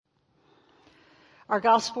Our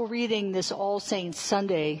gospel reading this All Saints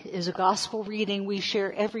Sunday is a gospel reading we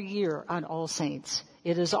share every year on All Saints.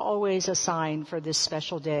 It is always a sign for this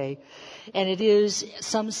special day. And it is,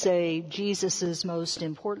 some say, Jesus' most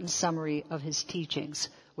important summary of his teachings,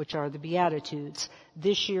 which are the Beatitudes,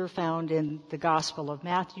 this year found in the Gospel of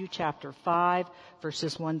Matthew, chapter 5,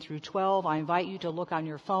 verses 1 through 12. I invite you to look on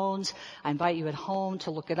your phones. I invite you at home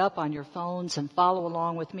to look it up on your phones and follow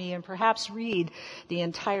along with me and perhaps read the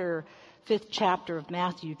entire 5th chapter of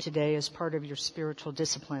Matthew today as part of your spiritual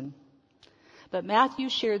discipline. But Matthew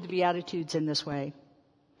shared the Beatitudes in this way.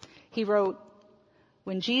 He wrote,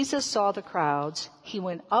 "When Jesus saw the crowds, he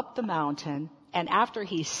went up the mountain, and after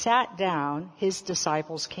he sat down, his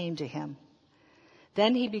disciples came to him.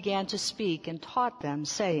 Then he began to speak and taught them,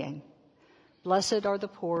 saying, 'Blessed are the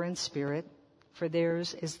poor in spirit, for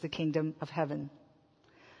theirs is the kingdom of heaven.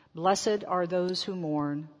 Blessed are those who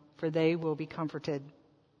mourn, for they will be comforted.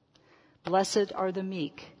 Blessed are the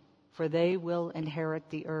meek, for they will inherit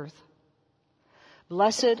the earth.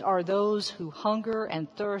 Blessed are those who hunger and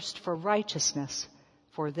thirst for righteousness,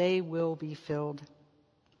 for they will be filled.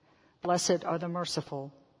 Blessed are the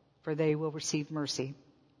merciful, for they will receive mercy.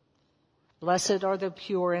 Blessed are the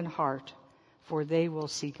pure in heart, for they will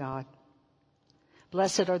see God.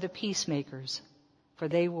 Blessed are the peacemakers, for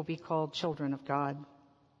they will be called children of God.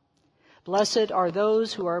 Blessed are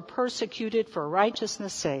those who are persecuted for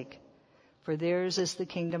righteousness' sake, for theirs is the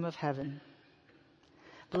kingdom of heaven.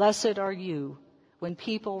 Blessed are you when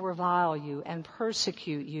people revile you and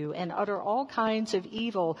persecute you and utter all kinds of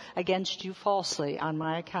evil against you falsely on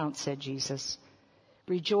my account,' said Jesus.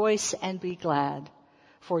 'Rejoice and be glad,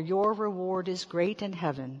 for your reward is great in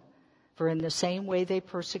heaven, for in the same way they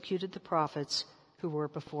persecuted the prophets who were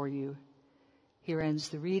before you.'" Here ends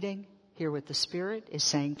the reading. Hear what the Spirit is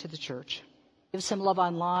saying to the church. Give some love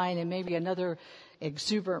online and maybe another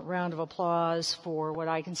exuberant round of applause for what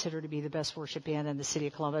I consider to be the best worship band in the city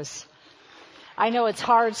of Columbus. I know it's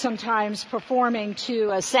hard sometimes performing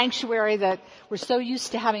to a sanctuary that we're so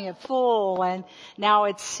used to having it full, and now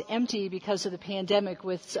it's empty because of the pandemic,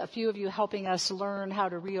 with a few of you helping us learn how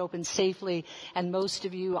to reopen safely, and most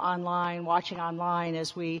of you online, watching online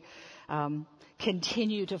as we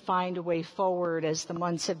continue to find a way forward as the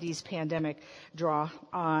months of these pandemic draw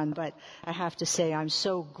on. But I have to say, I'm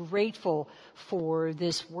so grateful for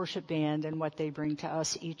this worship band and what they bring to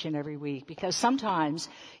us each and every week, because sometimes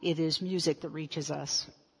it is music that reaches us.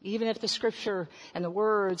 Even if the scripture and the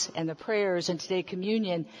words and the prayers and today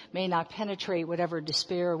communion may not penetrate whatever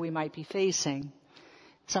despair we might be facing,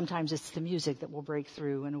 sometimes it's the music that will break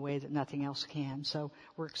through in a way that nothing else can. So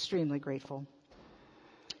we're extremely grateful.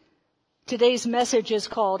 Today's message is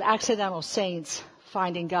called Accidental Saints,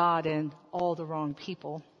 Finding God in All the Wrong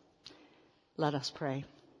People. Let us pray.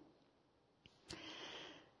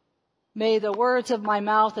 May the words of my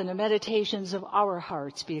mouth and the meditations of our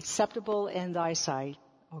hearts be acceptable in thy sight,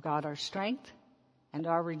 O God, our strength and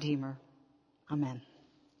our Redeemer. Amen.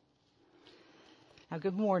 Now,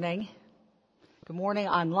 good morning. Good morning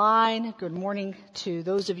online. Good morning to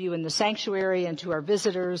those of you in the sanctuary and to our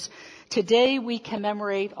visitors. Today we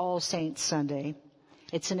commemorate All Saints Sunday.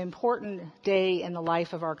 It's an important day in the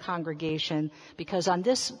life of our congregation because on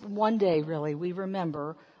this one day, really, we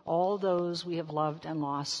remember all those we have loved and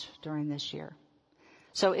lost during this year.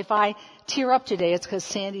 So if I tear up today, it's because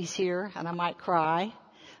Sandy's here and I might cry,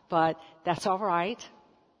 but that's all right.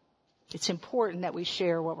 It's important that we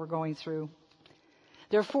share what we're going through.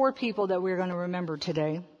 There are 4 people that we're going to remember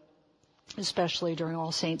today, especially during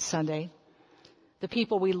All Saints Sunday. The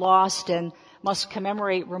people we lost and must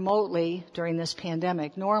commemorate remotely during this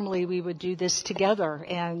pandemic. Normally we would do this together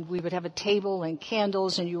and we would have a table and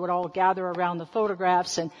candles and you would all gather around the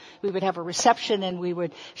photographs and we would have a reception and we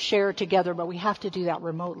would share together, but we have to do that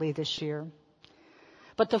remotely this year.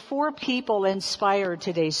 But the 4 people inspired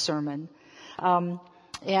today's sermon.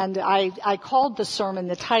 And I called the sermon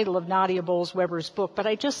the title of Nadia Bolz-Weber's book, but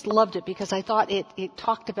I just loved it because I thought it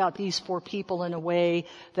talked about these 4 people in a way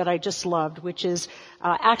that I just loved, which is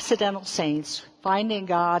Accidental Saints, Finding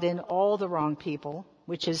God in All the Wrong People,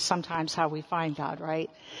 which is sometimes how we find God,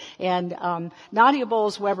 right? And Nadia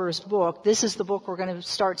Bolz-Weber's book, this is the book we're going to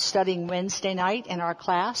start studying Wednesday night in our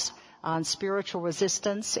class on spiritual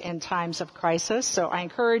resistance in times of crisis. So I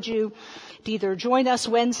encourage you to either join us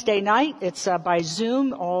Wednesday night. It's by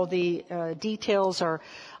Zoom. All the details are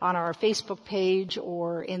on our Facebook page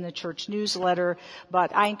or in the church newsletter.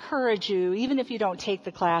 But I encourage you, even if you don't take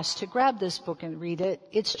the class, to grab this book and read it.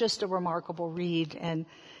 It's just a remarkable read, and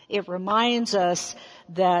it reminds us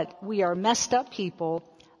that we are messed up people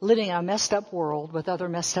living in a messed up world with other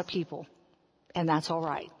messed up people, and that's all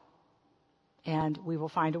right. And we will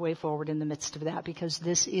find a way forward in the midst of that, because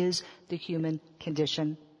this is the human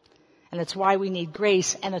condition. And it's why we need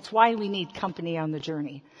grace, and it's why we need company on the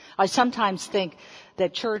journey. I sometimes think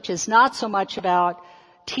that church is not so much about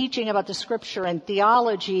teaching about the scripture and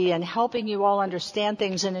theology and helping you all understand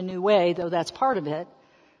things in a new way, though that's part of it.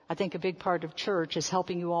 I think a big part of church is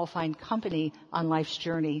helping you all find company on life's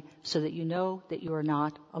journey so that you know that you are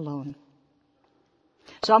not alone.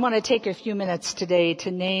 So I'm going to take a few minutes today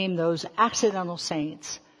to name those accidental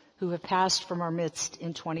saints who have passed from our midst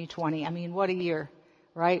in 2020. I mean, what a year,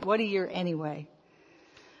 right? What a year anyway.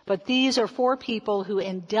 But these are 4 people who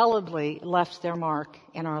indelibly left their mark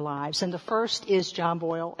in our lives. And the first is John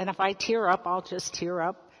Boyle. And if I tear up, I'll just tear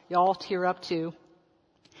up. Y'all tear up too.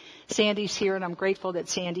 Sandy's here, and I'm grateful that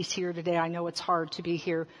Sandy's here today. I know it's hard to be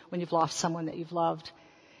here when you've lost someone that you've loved,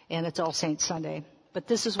 and it's All Saints Sunday. But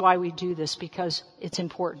this is why we do this, because it's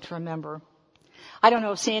important to remember. I don't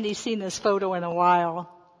know if Sandy's seen this photo in a while.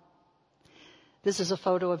 This is a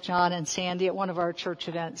photo of John and Sandy at one of our church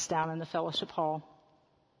events down in the fellowship hall.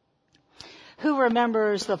 Who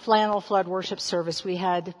remembers the flannel flood worship service we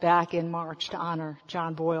had back in March to honor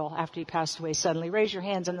John Boyle after he passed away suddenly? Raise your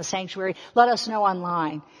hands in the sanctuary. Let us know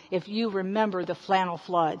online if you remember the flannel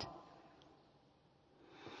flood.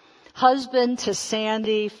 Husband to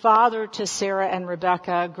Sandy, father to Sarah and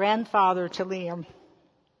Rebecca, grandfather to Liam.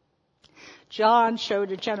 John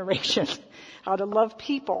showed a generation how to love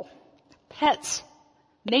people, pets,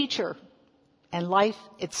 nature, and life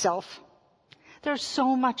itself. There's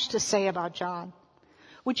so much to say about John.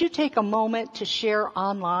 Would you take a moment to share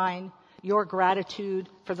online your gratitude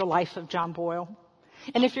for the life of John Boyle?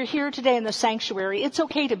 And if you're here today in the sanctuary, it's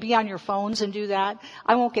okay to be on your phones and do that.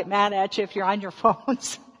 I won't get mad at you if you're on your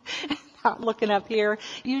phones, not looking up here.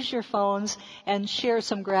 Use your phones and share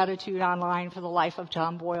some gratitude online for the life of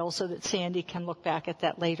John Boyle so that Sandy can look back at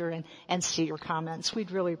that later and see your comments. We'd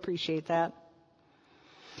really appreciate that.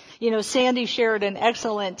 You know, Sandy shared an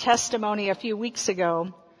excellent testimony a few weeks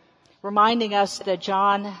ago, reminding us that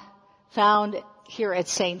John found here at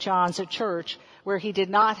St. John's a church where he did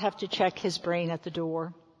not have to check his brain at the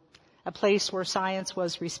door, a place where science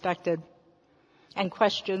was respected and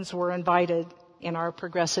questions were invited in our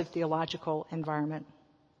progressive theological environment.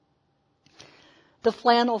 The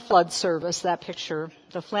flannel flood service, that picture,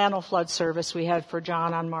 the flannel flood service we had for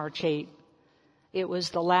John on March 8th. It was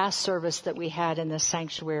the last service that we had in this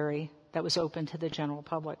sanctuary that was open to the general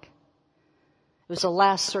public. It was the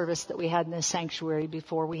last service that we had in this sanctuary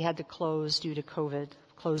before we had to close due to COVID,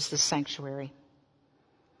 close the sanctuary.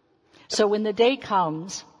 So when the day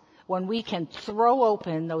comes when we can throw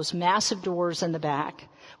open those massive doors in the back,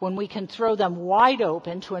 when we can throw them wide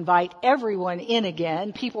open to invite everyone in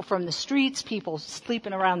again, people from the streets, people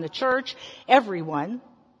sleeping around the church, everyone,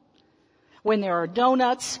 when there are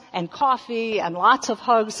donuts and coffee and lots of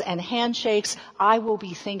hugs and handshakes, I will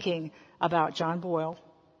be thinking about John Boyle,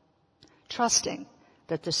 trusting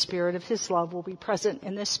that the Spirit of His love will be present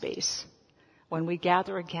in this space when we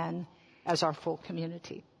gather again as our full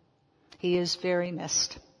community. He is very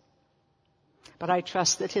missed, but I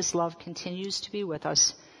trust that His love continues to be with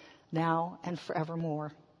us now and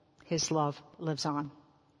forevermore. His love lives on.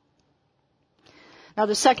 Now,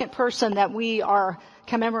 the second person that we are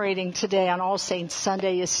commemorating today on All Saints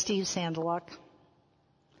Sunday is Steve Sandeluck.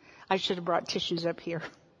 I should have brought tissues up here.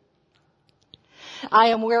 I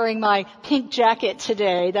am wearing my pink jacket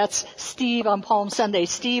today. That's Steve on Palm Sunday.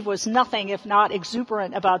 Steve was nothing if not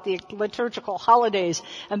exuberant about the liturgical holidays.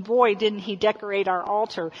 And boy, didn't he decorate our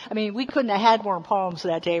altar. I mean, we couldn't have had more palms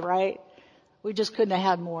that day, right? We just couldn't have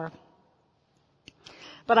had more.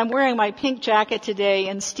 But I'm wearing my pink jacket today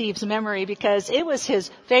in Steve's memory because it was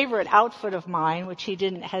his favorite outfit of mine, which he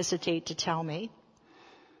didn't hesitate to tell me.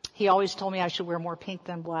 He always told me I should wear more pink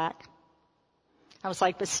than black. I was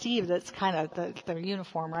like, but Steve, that's kind of the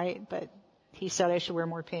uniform, right? But he said I should wear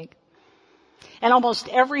more pink. And almost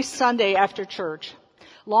every Sunday after church,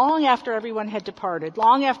 long after everyone had departed,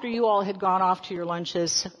 long after you all had gone off to your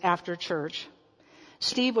lunches after church,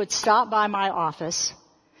 Steve would stop by my office.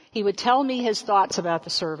 He would tell me his thoughts about the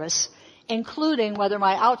service, including whether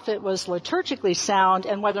my outfit was liturgically sound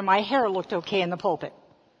and whether my hair looked okay in the pulpit.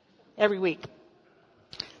 Every week.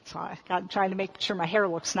 So I'm trying to make sure my hair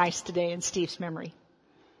looks nice today in Steve's memory.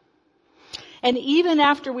 And even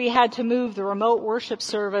after we had to move the remote worship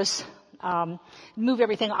service, move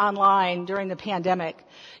everything online during the pandemic,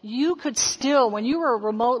 you could still, when you were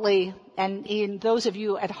remotely, and those of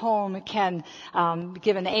you at home can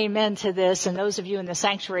give an amen to this, and those of you in the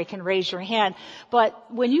sanctuary can raise your hand,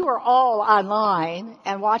 but when you were all online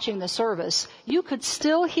and watching the service, you could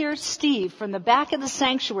still hear Steve from the back of the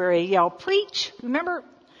sanctuary yell, "Preach!" Remember?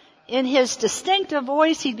 in his distinctive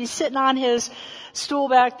voice, he'd be sitting on his stool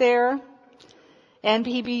back there, and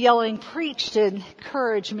he'd be yelling, "Preach," to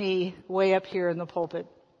encourage me way up here in the pulpit.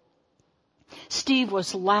 Steve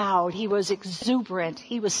was loud, he was exuberant,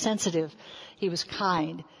 he was sensitive, he was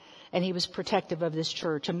kind, and he was protective of this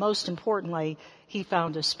church. And most importantly, he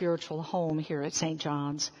found a spiritual home here at St.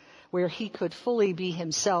 John's, where he could fully be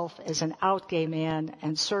himself as an out gay man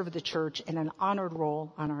and serve the church in an honored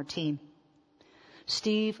role on our team.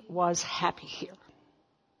 Steve was happy here.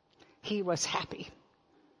 He was happy.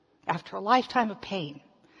 After a lifetime of pain,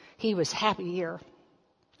 he was happy here.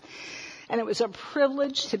 And it was a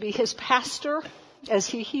privilege to be his pastor as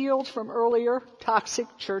he healed from earlier toxic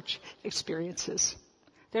church experiences.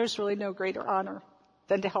 There's really no greater honor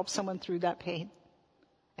than to help someone through that pain.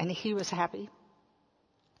 And he was happy.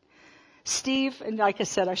 Steve, and like I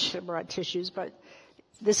said, I should have brought tissues, but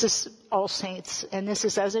this is All Saints, and this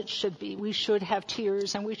is as it should be. We should have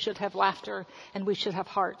tears, and we should have laughter, and we should have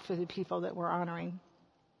heart for the people that we're honoring.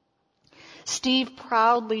 Steve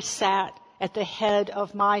proudly sat at the head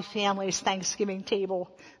of my family's Thanksgiving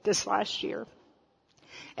table this last year,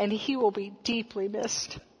 and he will be deeply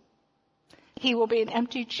missed. He will be an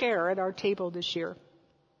empty chair at our table this year.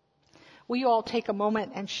 Will you all take a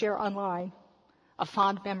moment and share online a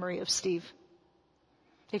fond memory of Steve?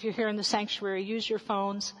 If you're here in the sanctuary, use your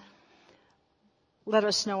phones. Let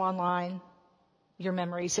us know online your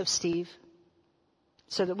memories of Steve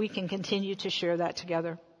so that we can continue to share that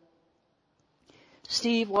together.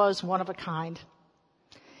 Steve was one of a kind,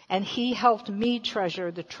 and he helped me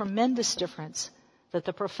treasure the tremendous difference that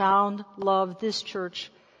the profound love this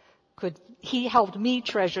church could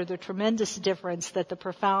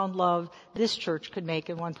make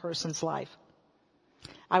in one person's life.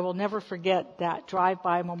 I will never forget that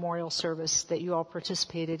drive-by memorial service that you all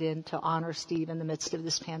participated in to honor Steve in the midst of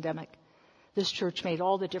this pandemic. This church made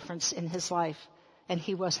all the difference in his life, and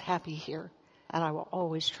he was happy here, and I will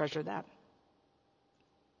always treasure that.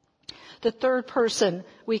 The third person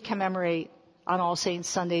we commemorate on All Saints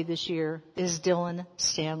Sunday this year is Dylan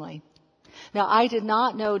Stanley. Now, I did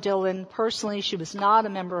not know Dylan personally. She was not a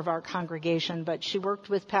member of our congregation, but she worked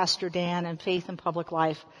with Pastor Dan in Faith and Public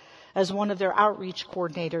Life as one of their outreach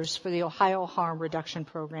coordinators for the Ohio Harm Reduction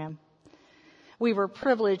Program. We were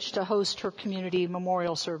privileged to host her community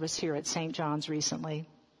memorial service here at St. John's recently.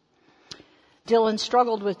 Dylan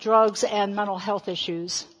struggled with drugs and mental health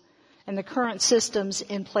issues, and the current systems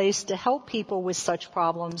in place to help people with such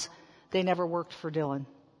problems, they never worked for Dylan.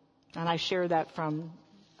 And I share that from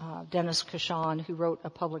Dennis Kashan, who wrote a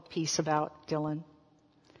public piece about Dylan.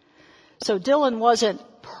 So Dylan wasn't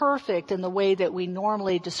perfect in the way that we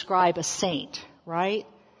normally describe a saint, right?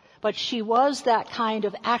 But she was that kind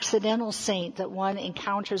of accidental saint that one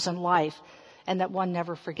encounters in life and that one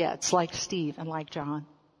never forgets, like Steve and like John.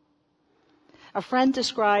 A friend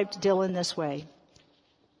described Dylan this way.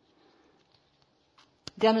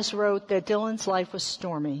 Dennis wrote that Dylan's life was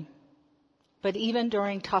stormy, but even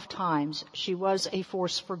during tough times, she was a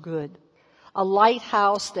force for good, a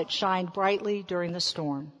lighthouse that shined brightly during the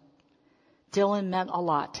storm. Dylan meant a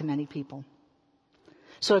lot to many people.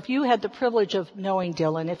 So if you had the privilege of knowing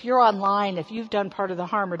Dylan, if you're online, if you've done part of the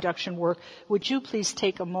harm reduction work, would you please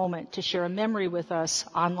take a moment to share a memory with us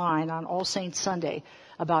online on All Saints Sunday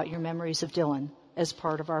about your memories of Dylan as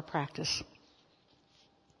part of our practice?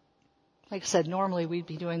 Like I said, normally we'd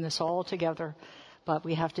be doing this all together, but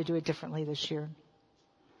we have to do it differently this year.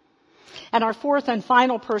 And our fourth and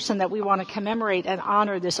final person that we want to commemorate and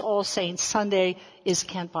honor this All Saints Sunday is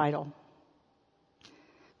Kent Beidel.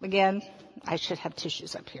 Again, I should have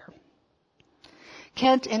tissues up here.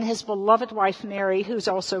 Kent and his beloved wife Mary, who's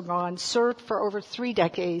also gone, served for over 3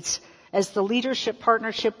 decades as the leadership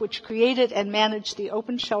partnership which created and managed the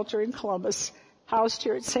open shelter in Columbus, housed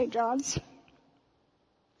here at St. John's.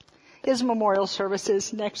 His memorial service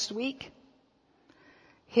is next week.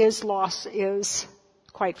 His loss is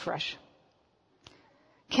quite fresh.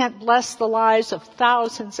 Kent blessed the lives of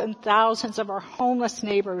thousands and thousands of our homeless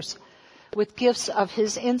neighbors with gifts of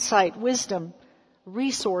his insight, wisdom,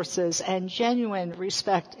 resources, and genuine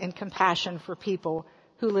respect and compassion for people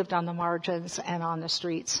who lived on the margins and on the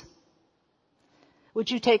streets. Would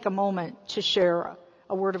you take a moment to share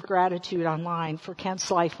a word of gratitude online for Kent's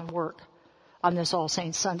life and work on this All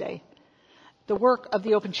Saints Sunday? The work of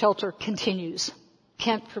the open shelter continues.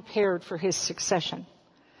 Kent prepared for his succession,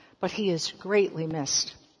 but he is greatly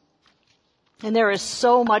missed. And there is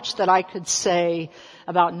so much that I could say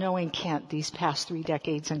about knowing Kent these past 3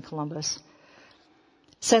 decades in Columbus.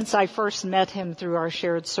 Since I first met him through our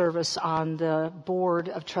shared service on the board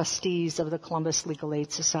of trustees of the Columbus Legal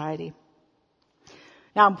Aid Society.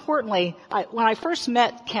 Now, importantly, when I first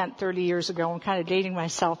met Kent 30 years ago, I'm kind of dating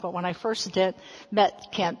myself, but when I first met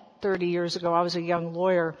Kent 30 years ago, I was a young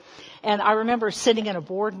lawyer. And I remember sitting in a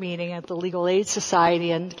board meeting at the Legal Aid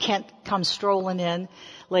Society, and Kent comes strolling in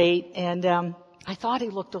late, and I thought he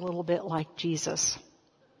looked a little bit like Jesus.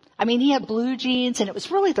 I mean, he had blue jeans, and it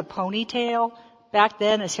was really the ponytail. Back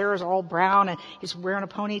then, his hair was all brown, and he's wearing a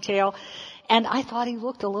ponytail. And I thought he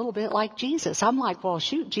looked a little bit like Jesus. I'm like, well,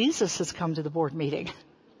 shoot, Jesus has come to the board meeting.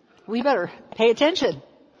 We better pay attention.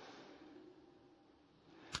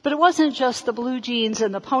 But it wasn't just the blue jeans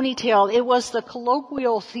and the ponytail. It was the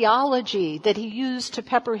colloquial theology that he used to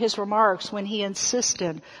pepper his remarks when he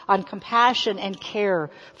insisted on compassion and care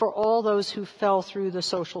for all those who fell through the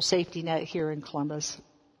social safety net here in Columbus.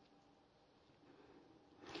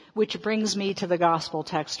 Which brings me to the gospel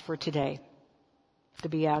text for today, the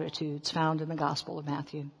Beatitudes found in the Gospel of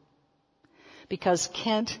Matthew. Because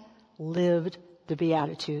Kent lived the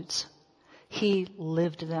Beatitudes. He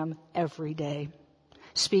lived them every day,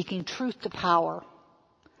 speaking truth to power,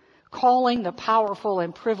 calling the powerful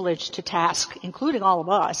and privileged to task, including all of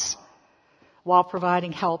us, while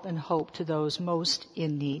providing help and hope to those most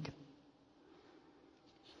in need.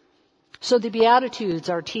 So the Beatitudes,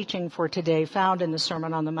 our teaching for today, found in the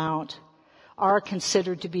Sermon on the Mount, are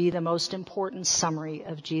considered to be the most important summary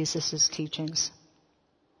of Jesus' teachings.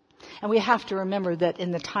 And we have to remember that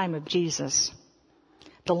in the time of Jesus,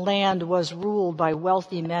 the land was ruled by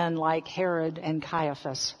wealthy men like Herod and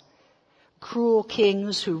Caiaphas, cruel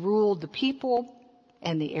kings who ruled the people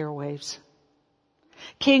and the airwaves.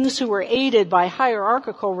 Kings who were aided by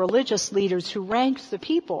hierarchical religious leaders who ranked the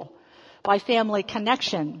people by family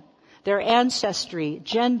connection, their ancestry,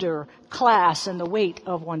 gender, class, and the weight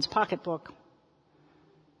of one's pocketbook.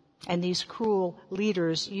 And these cruel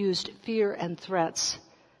leaders used fear and threats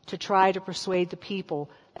to try to persuade the people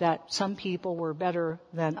that some people were better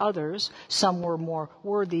than others, some were more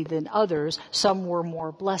worthy than others, some were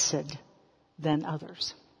more blessed than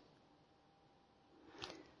others.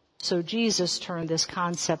 So Jesus turned this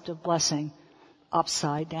concept of blessing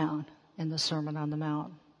upside down in the Sermon on the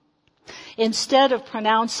Mount. Instead of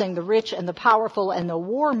pronouncing the rich and the powerful and the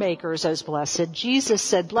war makers as blessed, Jesus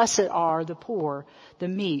said, "Blessed are the poor, the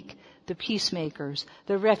meek, the peacemakers,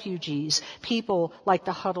 the refugees, people like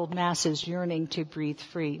the huddled masses yearning to breathe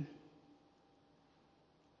free."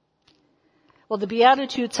 Well, the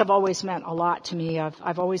Beatitudes have always meant a lot to me.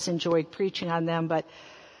 I've always enjoyed preaching on them, but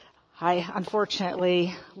I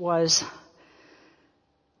unfortunately was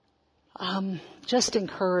just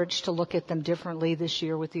encouraged to look at them differently this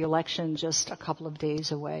year with the election just a couple of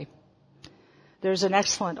days away. There's an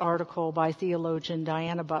excellent article by theologian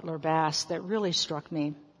Diana Butler Bass that really struck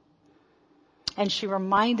me. And she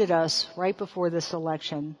reminded us right before this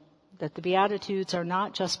election that the Beatitudes are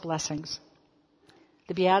not just blessings.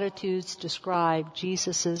 The Beatitudes describe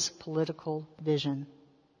Jesus' political vision.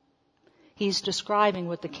 He's describing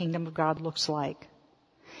what the kingdom of God looks like.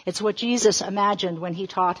 It's what Jesus imagined when he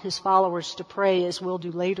taught his followers to pray, as we'll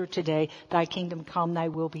do later today, "Thy kingdom come, thy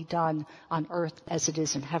will be done on earth as it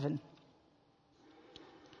is in heaven."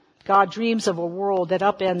 God dreams of a world that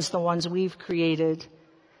upends the ones we've created,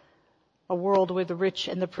 a world where the rich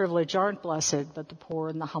and the privileged aren't blessed, but the poor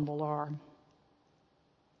and the humble are.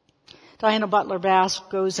 Diana Butler Bass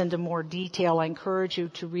goes into more detail. I encourage you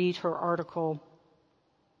to read her article.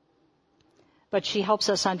 But she helps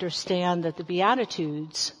us understand that the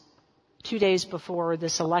Beatitudes, 2 days before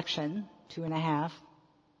this election, 2.5,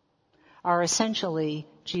 are essentially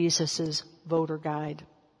Jesus' voter guide.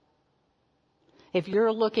 If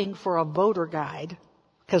you're looking for a voter guide,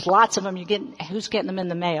 because lots of them who's getting them in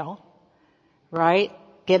the mail, right?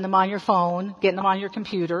 Getting them on your phone, getting them on your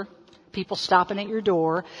computer, people stopping at your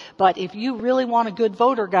door. But if you really want a good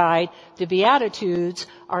voter guide, the Beatitudes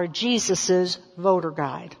are Jesus' voter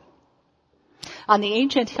guide. On the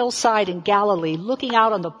ancient hillside in Galilee, looking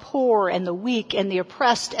out on the poor and the weak and the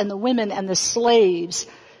oppressed and the women and the slaves,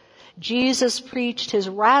 Jesus preached his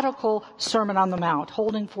radical Sermon on the Mount,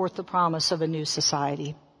 holding forth the promise of a new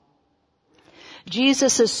society.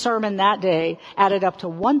 Jesus' sermon that day added up to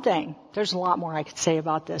one thing. There's a lot more I could say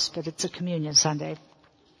about this, but it's a communion Sunday.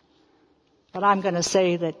 But I'm going to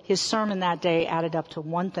say that his sermon that day added up to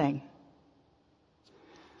one thing.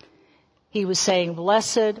 He was saying,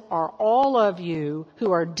 "Blessed are all of you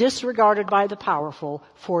who are disregarded by the powerful,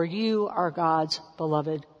 for you are God's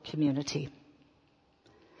beloved community."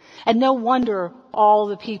 And no wonder all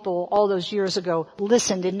the people all those years ago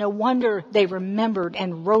listened, and no wonder they remembered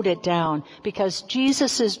and wrote it down, because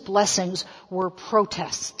Jesus' blessings were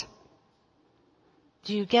protest.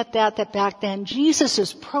 Do you get that? That back then,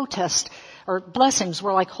 Jesus' protest or blessings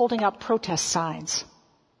were like holding up protest signs.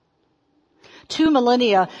 2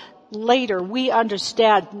 millennia later, we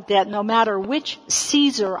understand that no matter which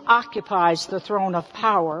Caesar occupies the throne of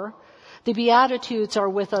power, the Beatitudes are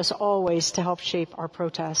with us always to help shape our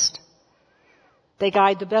protest. They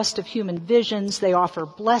guide the best of human visions. They offer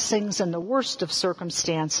blessings in the worst of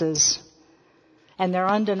circumstances. And their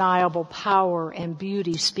undeniable power and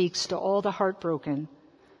beauty speaks to all the heartbroken,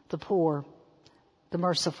 the poor, the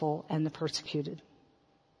merciful, and the persecuted.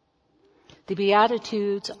 The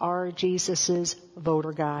Beatitudes are Jesus'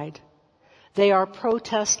 voter guide. They are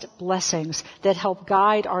protest blessings that help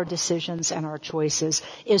guide our decisions and our choices,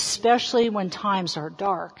 especially when times are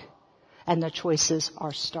dark and the choices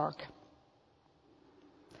are stark.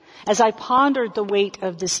 As I pondered the weight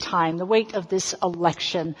of this time, the weight of this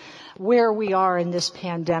election, where we are in this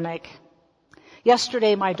pandemic,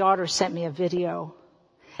 yesterday my daughter sent me a video,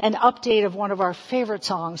 an update of one of our favorite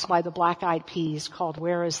songs by the Black Eyed Peas called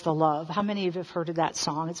Where Is the Love? How many of you have heard of that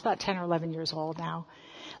song? It's about 10 or 11 years old now.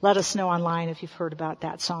 Let us know online if you've heard about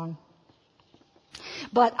that song.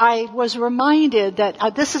 But I was reminded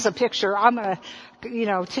that this is a picture.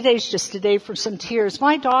 Today's just a day for some tears.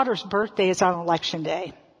 My daughter's birthday is on Election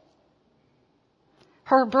Day.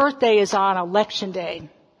 Her birthday is on Election Day.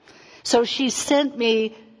 So she sent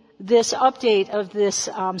me this update of this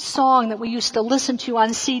song that we used to listen to on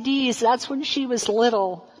CDs. That's when she was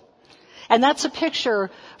little. And that's a picture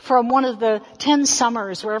from one of the 10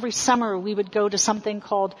 summers where every summer we would go to something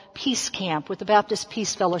called Peace Camp with the Baptist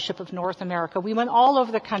Peace Fellowship of North America. We went all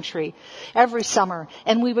over the country every summer,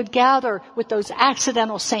 and we would gather with those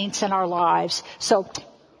accidental saints in our lives. So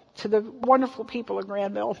to the wonderful people of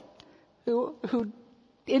Granville who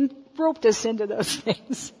roped us into those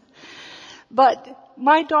things. But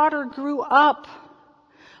my daughter grew up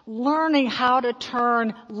learning how to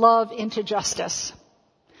turn love into justice.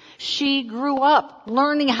 She grew up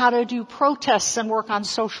learning how to do protests and work on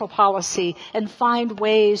social policy and find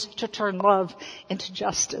ways to turn love into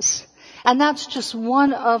justice. And that's just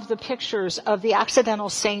one of the pictures of the accidental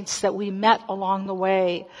saints that we met along the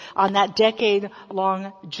way on that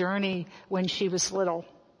decade-long journey when she was little.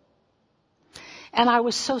 And I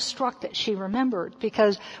was so struck that she remembered,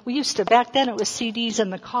 because we used to, back then it was CDs in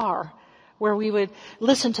the car where we would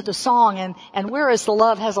listen to the song, and Where Is the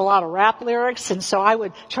Love has a lot of rap lyrics, and so I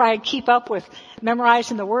would try and keep up with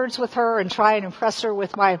memorizing the words with her and try and impress her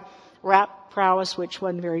with my rap prowess, which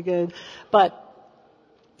wasn't very good. But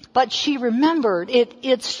she remembered.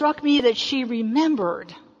 It struck me that she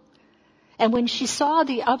remembered. And when she saw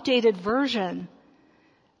the updated version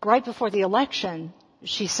right before the election,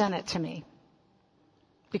 she sent it to me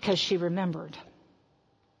because she remembered.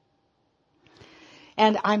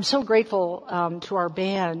 And I'm so grateful to our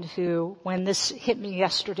band who, when this hit me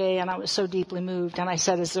yesterday and I was so deeply moved, and I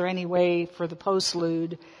said, is there any way for the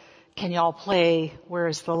postlude, can y'all play Where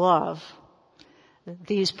Is the Love?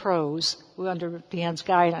 These pros, who under Deanne's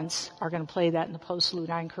guidance, are going to play that in the postlude.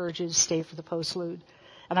 I encourage you to stay for the postlude.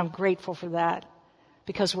 And I'm grateful for that,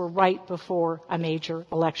 because we're right before a major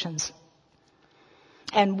elections.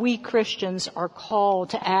 And we Christians are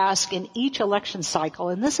called to ask in each election cycle,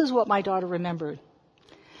 and this is what my daughter remembered.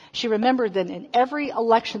 She remembered that in every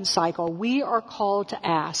election cycle, we are called to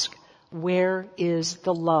ask, where is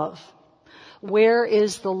the love? Where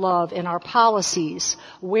is the love in our policies?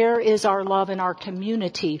 Where is our love in our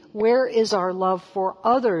community? Where is our love for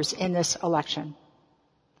others in this election?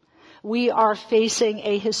 We are facing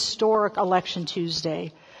a historic election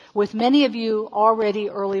Tuesday, with many of you already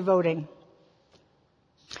early voting.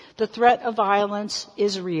 The threat of violence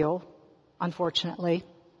is real, unfortunately.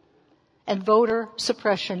 And voter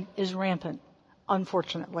suppression is rampant,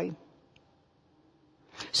 unfortunately.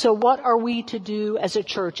 So what are we to do as a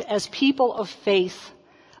church, as people of faith,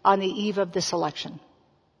 on the eve of this election?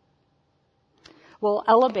 Well,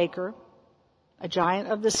 Ella Baker, a giant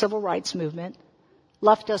of the civil rights movement,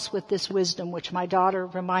 left us with this wisdom, which my daughter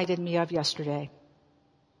reminded me of yesterday.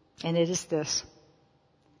 And it is this: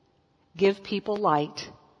 give people light,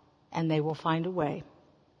 and they will find a way.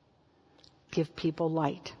 Give people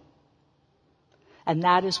light. And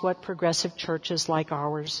that is what progressive churches like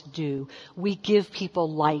ours do. We give people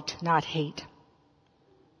light, not hate.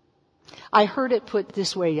 I heard it put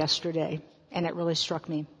this way yesterday, and it really struck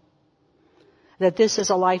me, that this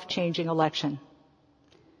is a life-changing election.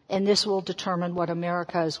 And this will determine what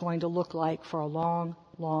America is going to look like for a long,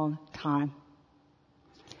 long time.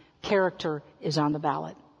 Character is on the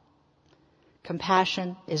ballot.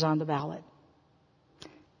 Compassion is on the ballot.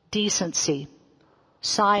 Decency,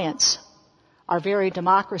 science, our very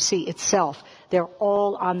democracy itself, they're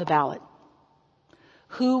all on the ballot.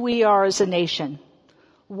 Who we are as a nation,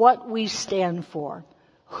 what we stand for,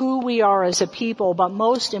 who we are as a people, but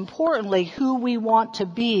most importantly, who we want to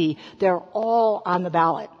be. They're all on the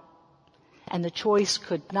ballot. And the choice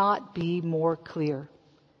could not be more clear.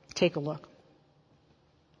 Take a look.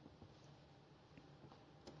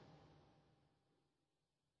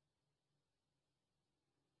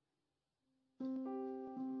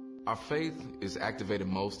 Our faith is activated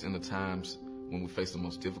most in the times when we face the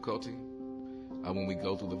most difficulty, when we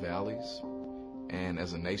go through the valleys. And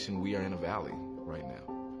as a nation, we are in a valley right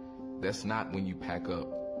now. That's not when you pack up,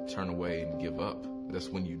 turn away, and give up. That's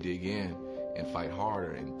when you dig in and fight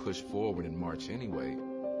harder and push forward and march anyway.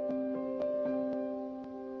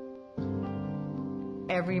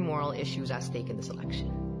 Every moral issue is at stake in this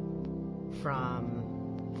election.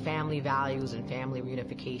 From family values and family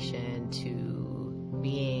reunification to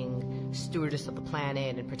being stewardess of the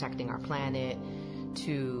planet and protecting our planet,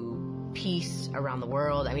 to peace around the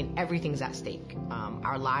world. I mean, everything's at stake.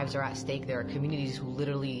 Our lives are at stake. There are communities who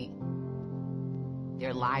literally,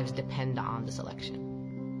 their lives depend on this election.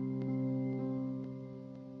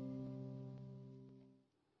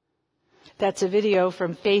 That's a video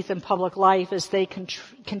from Faith in Public Life as they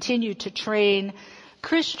continue to train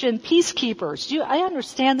Christian peacekeepers. I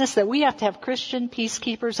understand this, that we have to have Christian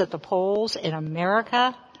peacekeepers at the polls in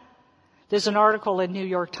America. There's an article in New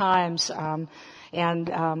York Times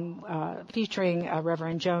featuring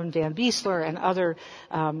Reverend Joan Van Biesler and other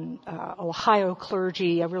Ohio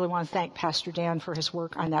clergy. I really want to thank Pastor Dan for his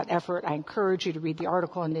work on that effort. I encourage you to read the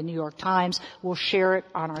article in the New York Times. We'll share it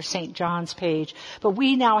on our St. John's page. But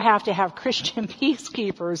we now have to have Christian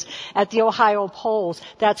peacekeepers at the Ohio polls.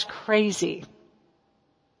 That's crazy.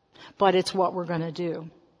 But it's what we're going to do.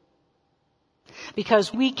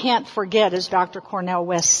 Because we can't forget, as Dr. Cornel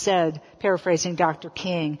West said, paraphrasing Dr.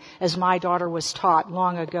 King, as my daughter was taught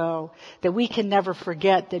long ago, that we can never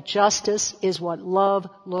forget that justice is what love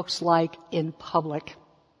looks like in public.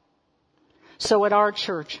 So at our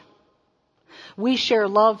church, we share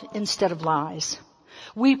love instead of lies.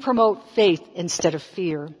 We promote faith instead of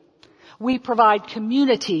fear. We provide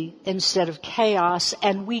community instead of chaos,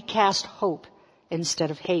 and we cast hope instead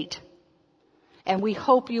of hate. And we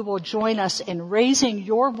hope you will join us in raising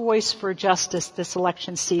your voice for justice this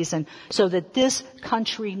election season so that this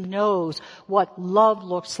country knows what love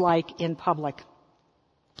looks like in public.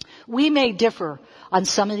 We may differ on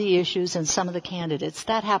some of the issues and some of the candidates.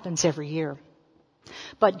 That happens every year.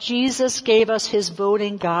 But Jesus gave us his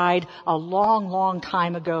voting guide a long, long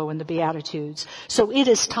time ago in the Beatitudes. So it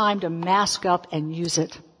is time to mask up and use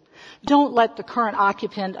it. Don't let the current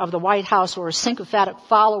occupant of the White House or sycophantic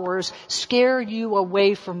followers scare you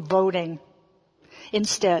away from voting.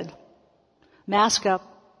 Instead, mask up,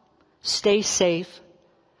 stay safe,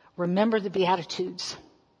 remember the Beatitudes,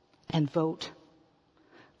 and vote.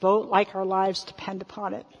 Vote like our lives depend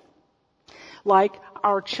upon it. Like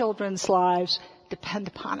our children's lives depend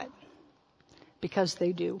upon it. Because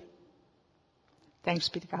they do. Thanks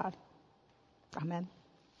be to God. Amen.